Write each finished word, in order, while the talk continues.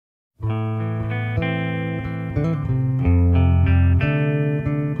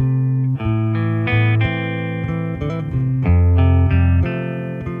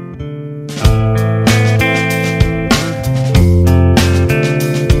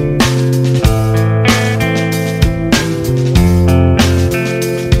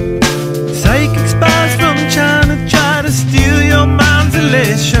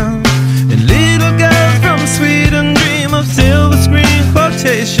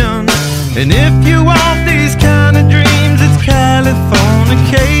vacation. And if you want these kind of dreams, it's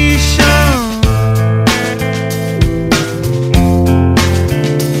Californication.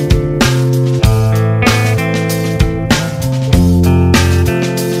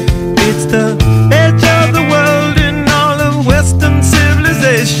 It's the edge of the world in all of Western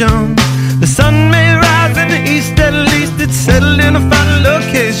civilization. The sun may rise in the east, at least it's settled in a final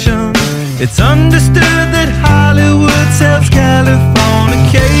location. It's understood that Hollywood sells Californication.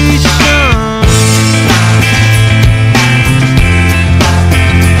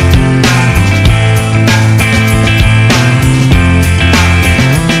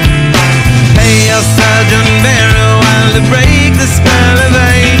 Pay your surgeon very well to break the spell of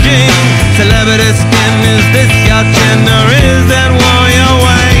aging. Celebrity skin, is this your chin or is that war you're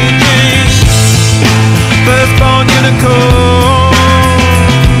waging? Firstborn unicorn,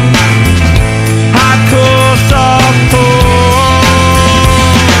 hardcore softcore.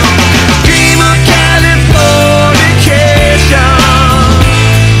 Dream of Californication.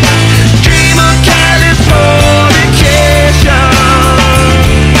 Dream of Californication.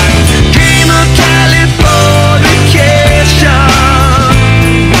 Dream of Californication.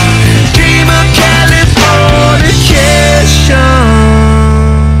 Dream of Californication.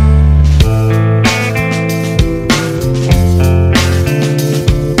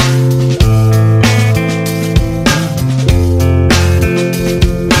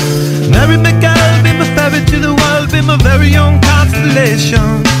 To the world, be my very own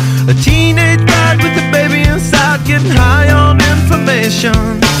constellation. A teenage bride with a baby inside, getting high on information.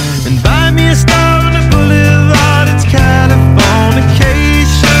 And buy me a star on a boulevard, it's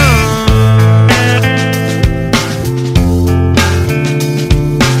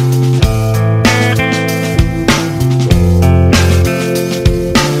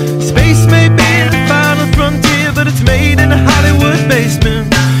Space may be the final frontier, but it's made in a Hollywood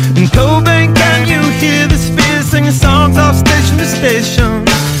basement. In Cobain, can you hear the spheres singing songs off station to station?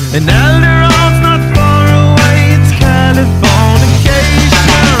 And Alderon's not far away, it's Californication.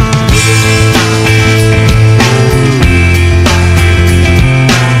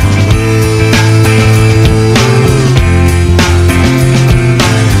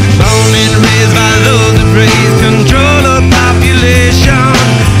 Born and raised by those that praise control of population.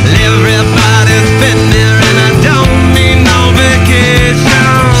 Everybody's been there and I don't need no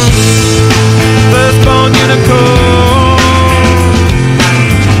vacation. Firstborn unicorn,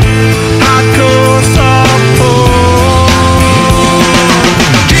 hardcore softcore.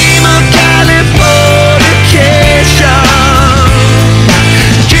 Dream of Californication.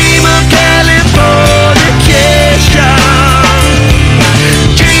 Dream of Californication.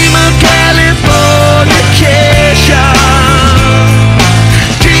 Dream of Californication.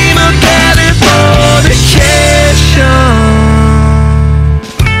 Dream of Californication.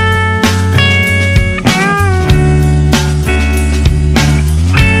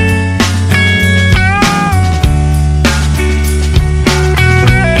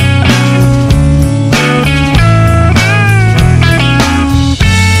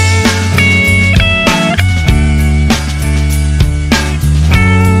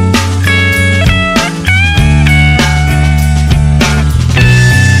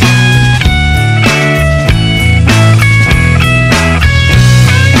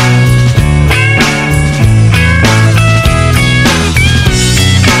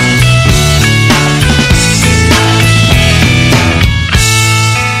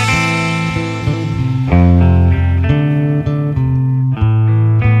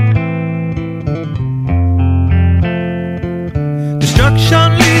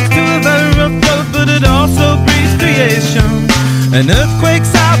 Destruction leads to a very rough road, but it also breeds creation. An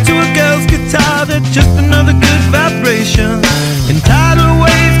earthquake's out to a girl's guitar, that's just another good vibration. And tidal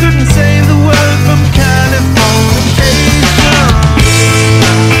waves couldn't save the world from Californication.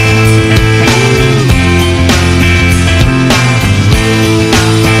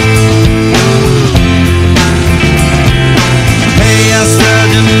 Pay your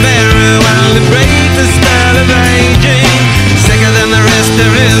surgeon very well to break the spell of aging. Sicker than the rest,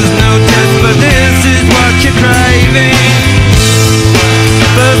 there is no test, but this is what you're craving.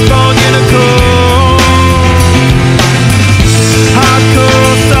 Firstborn unicorn,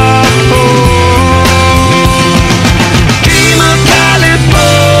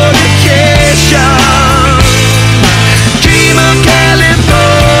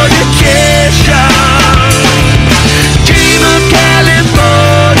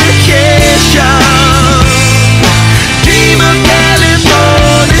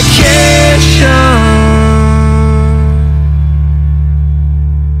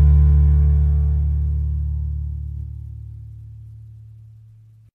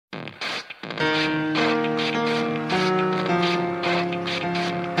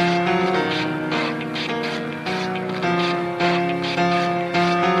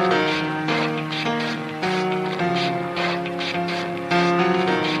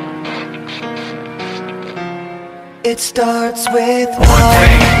 It starts with one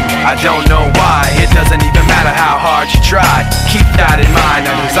thing, I don't know why. It doesn't even matter how hard you try. Keep that in mind.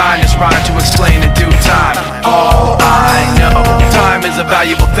 I designed this rhyme to explain in due time. All I know, time is a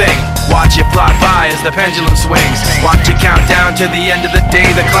valuable thing. Watch it fly by as the pendulum swings. Watch it count down to the end of the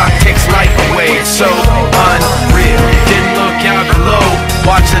day. The clock takes life away. It's so unreal. Didn't look out below.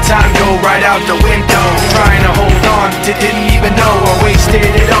 Watch the time go right out the window. Trying to hold on to didn't even know I wasted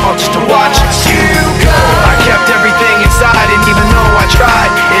it all just to watch you go. I kept everything inside, and even though I tried,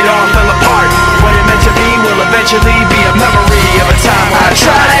 it all fell apart. What it meant to me will eventually be a memory of a time when I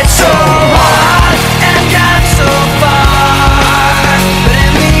tried so hard and got so far, but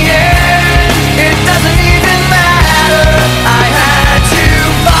in the end, it doesn't even matter. I had to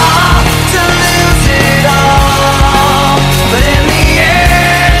fall to lose it all, but in the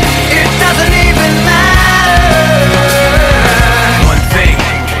end, it doesn't even matter. One thing,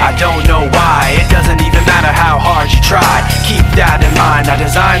 I don't know why. It doesn't even matter how hard you try. Keep that in mind. I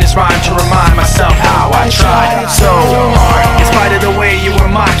designed this rhyme to remind myself how I tried so hard. In spite of the way you were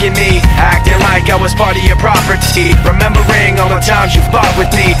mocking me, acting like I was part of your property, remembering all the times you fought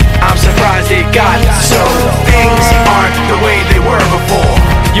with me, I'm surprised it got so. Things aren't the way they were before.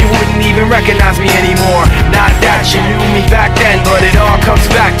 You wouldn't even recognize me anymore. Not that you knew me back then, but it all comes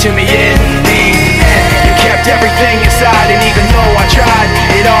back to me in the end. You kept everything inside, and even though I tried,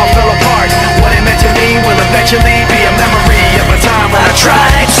 it all fell apart. What it meant to me will eventually be a memory of a time when I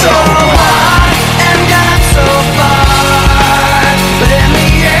tried so hard and got so far, but in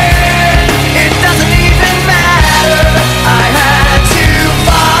the end, it doesn't even matter. I had to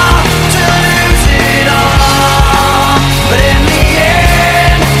fall to lose it all, but in the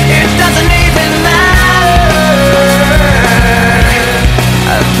end, it doesn't even matter.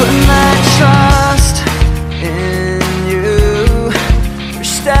 I put my trust in you,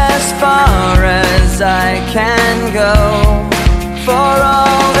 pushed as far as I can go. For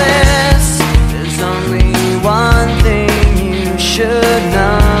all this, there's only one thing you should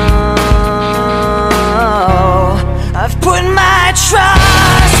know. I've put my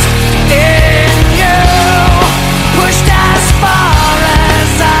trust in you, pushed as far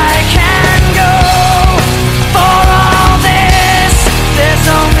as I can go. For all this, there's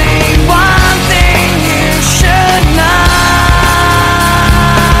only one thing you should know.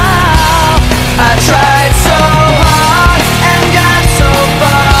 I tried so hard and got so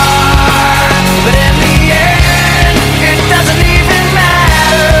far, but in the end, it doesn't even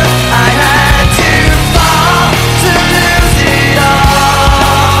matter. I had to fall to lose it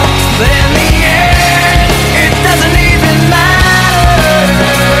all, but in the end, it doesn't even matter.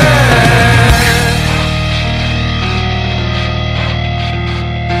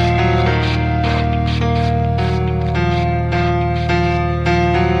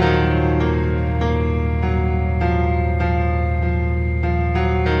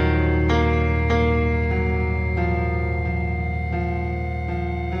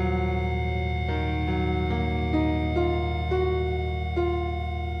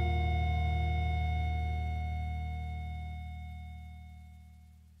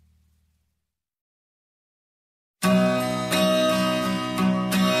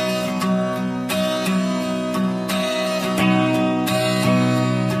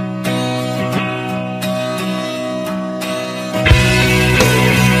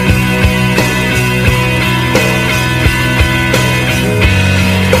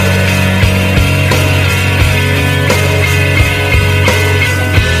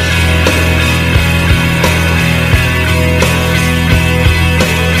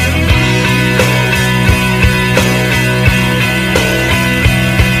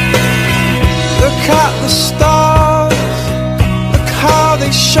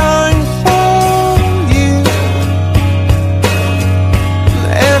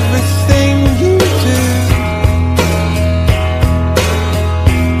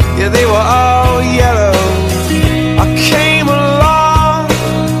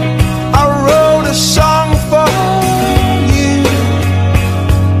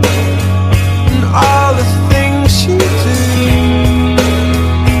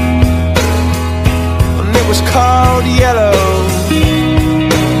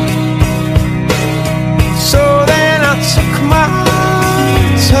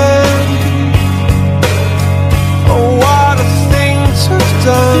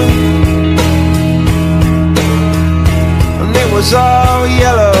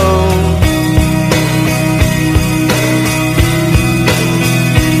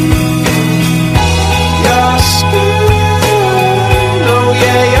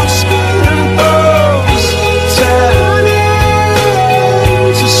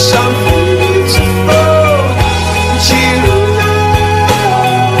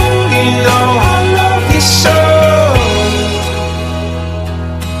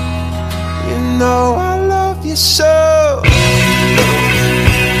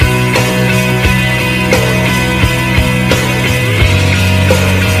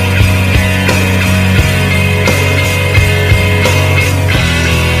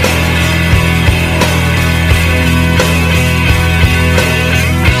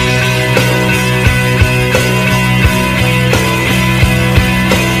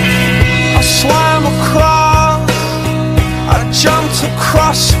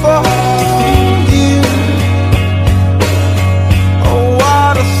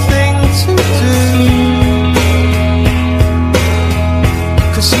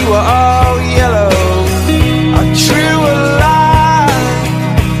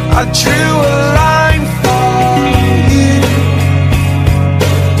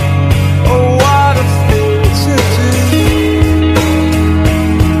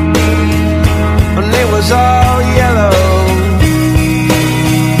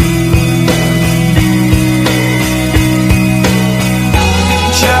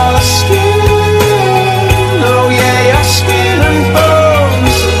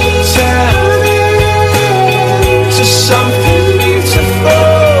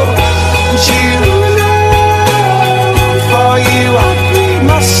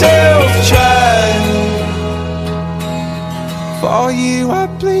 you, I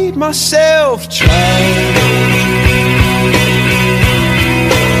bleed myself dry.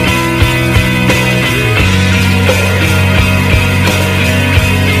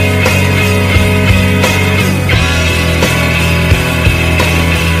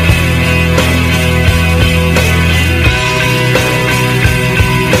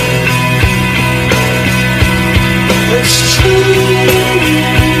 It's true.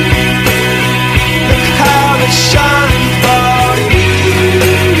 Look how they shine for you.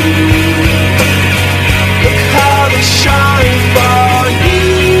 Look how they shine for you.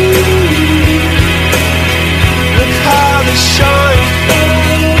 Look how they shine for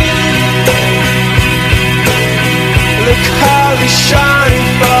you. Look how they shine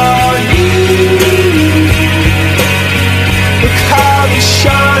for you. Look how they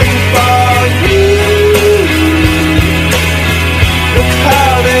shine for you.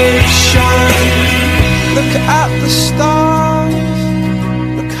 Look at the stars,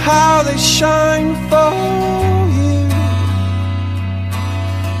 look how they shine for you,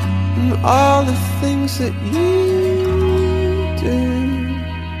 and all the things that you do.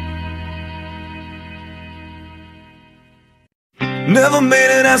 Never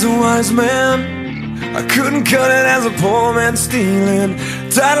made it as a wise man, I couldn't cut it as a poor man stealing.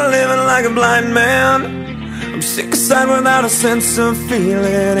 Tired of living like a blind man, I'm sick aside without a sense of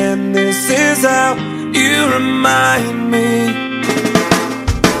feeling. And this is how you remind me.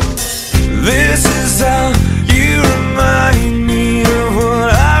 This is how you remind me of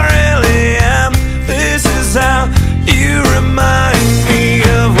what I really am. This is how you remind me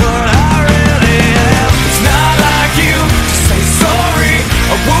of what I really am. It's not like you to say sorry,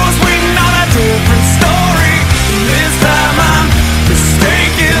 I was waiting on a different story. And this time I'm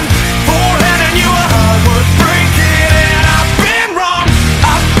mistaken for handing you a heart worth breaking. And I've been wrong,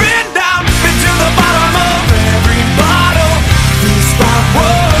 I've been down, been to the bottom of every bottle. These 5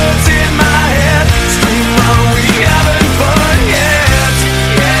 words in my head scream, are we having fun yet?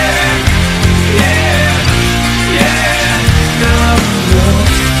 Yeah, yeah, yeah, no, no.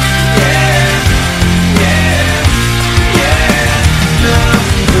 Yeah, yeah, yeah, no,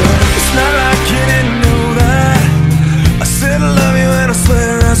 no. It's not like you didn't know that I said I love you and I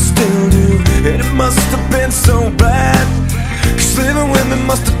swear I still do. And it must have been so bad, 'cause living with me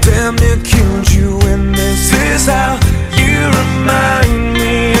must have damn near killed you. And this is how you remind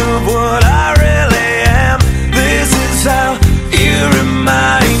me of what I really am. This is how you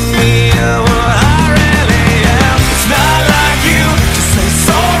remind me of what I really am. It's not like you to say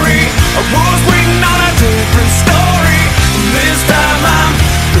sorry, I was waiting on a different story. And this time I'm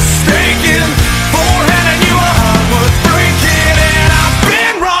mistaken for handing you a heart worth breaking. And I've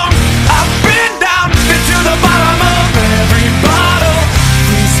been wrong, I've been down, been to the bottom of every bottle.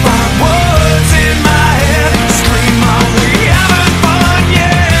 These 5 words in my head scream, are we having fun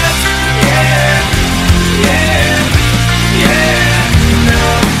yet? Yeah, yeah, yeah, no,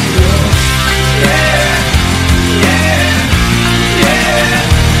 no. Yeah, yeah, yeah,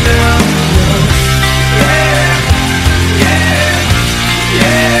 no, no. Yeah, yeah,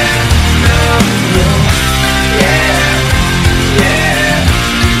 yeah, no, no. Yeah, yeah,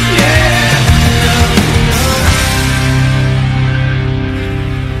 yeah, no, no.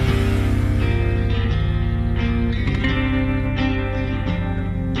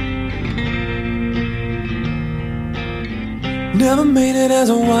 Never made it as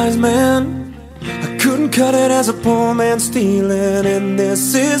a wise man, I couldn't cut it as a poor man stealing. And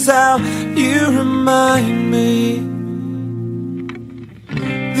this is how you remind me.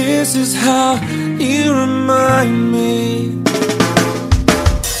 This is how you remind me.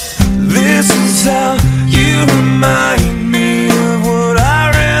 This is how you remind me of what I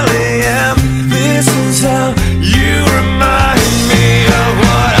really am. This is how you remind me of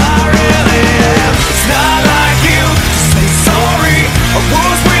what I really am. It's not like you to say sorry, I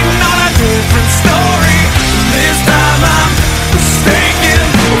was waiting on a different story. This time I'm mistaken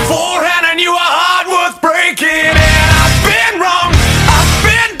for handing you a heart worth breaking. And I've been wrong, I've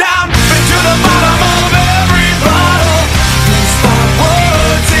been down, been to the bottom of every bottle. These 5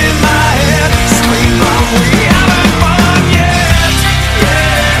 words in my head scream, are we having fun?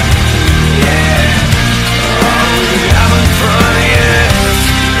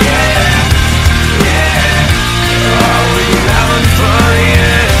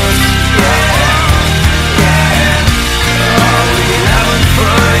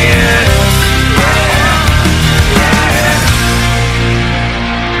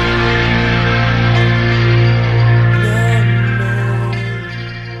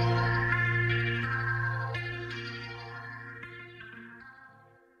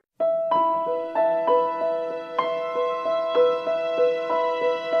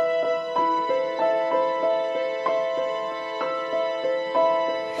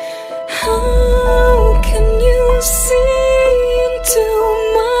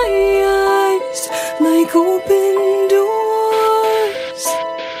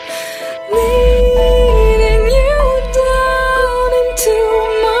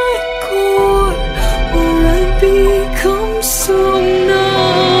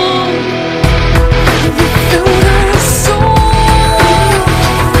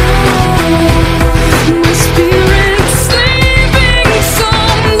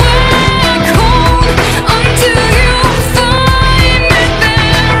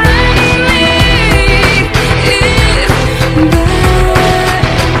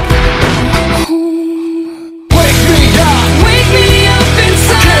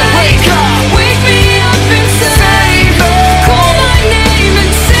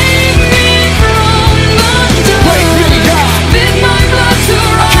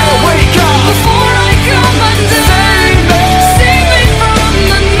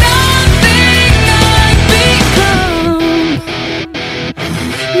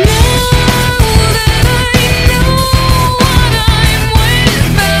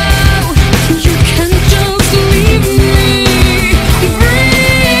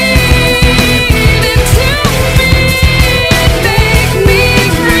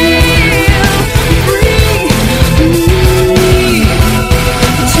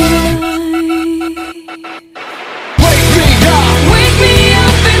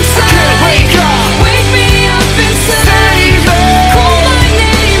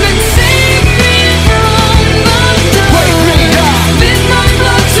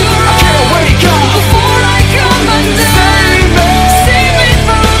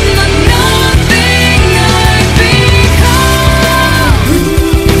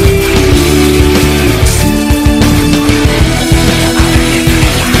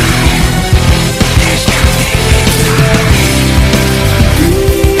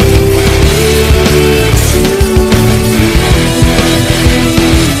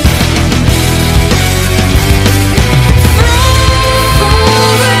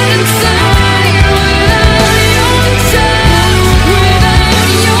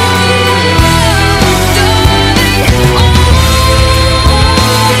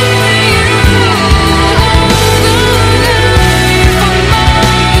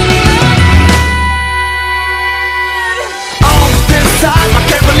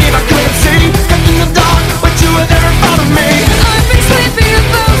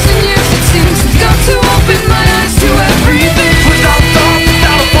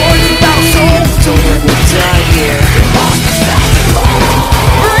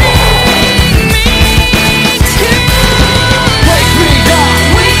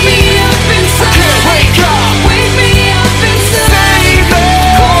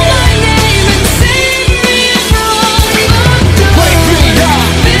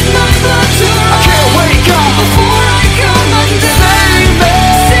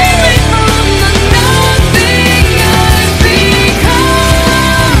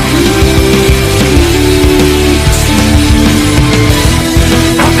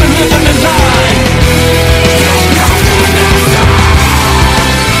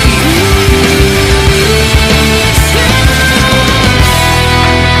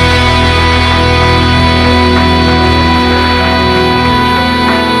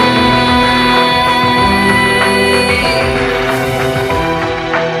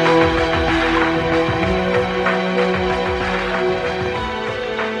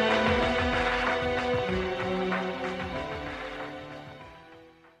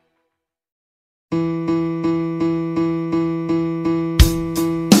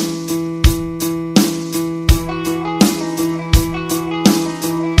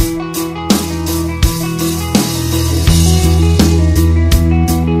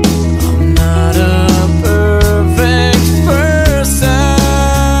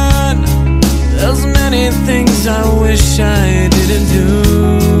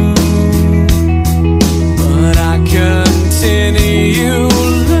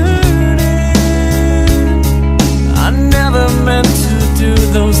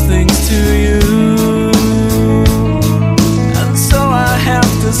 those things to you. And so I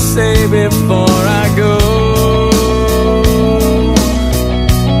have to say before I go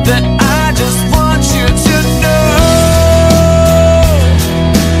that I just want you to know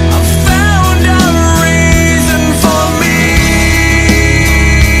I found a reason for me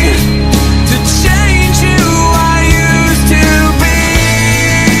to change who I used to be.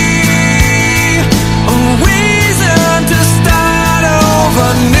 A reason to start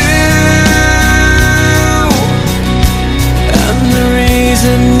over new. And the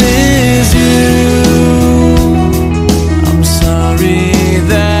reason is you. I'm sorry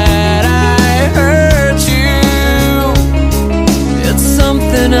that I hurt you. It's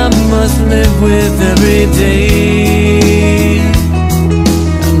something I must live with every day.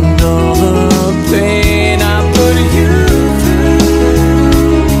 And all the pain I put you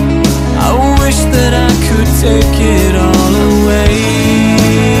through, I wish that I could take it all away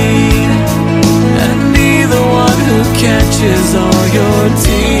and be the one who catches all your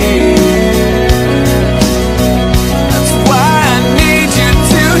tears. That's why I need you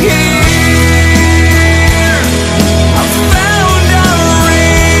to hear I found a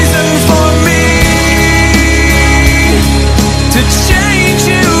reason for me to change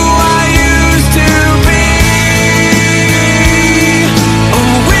who I used to be. A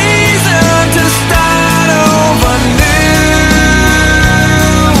reason to start over new.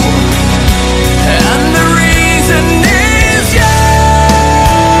 And the reason is you.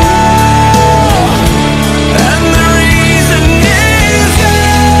 And the reason is you.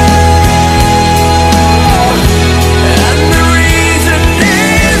 And the reason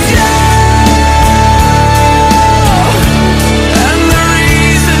is you. And the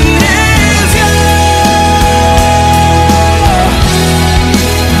reason is you.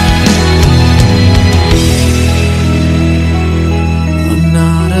 I'm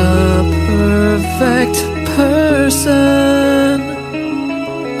not a perfect person.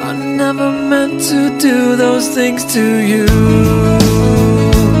 I never meant to do those things to you.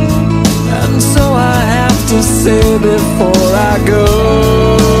 And so I have to say before I go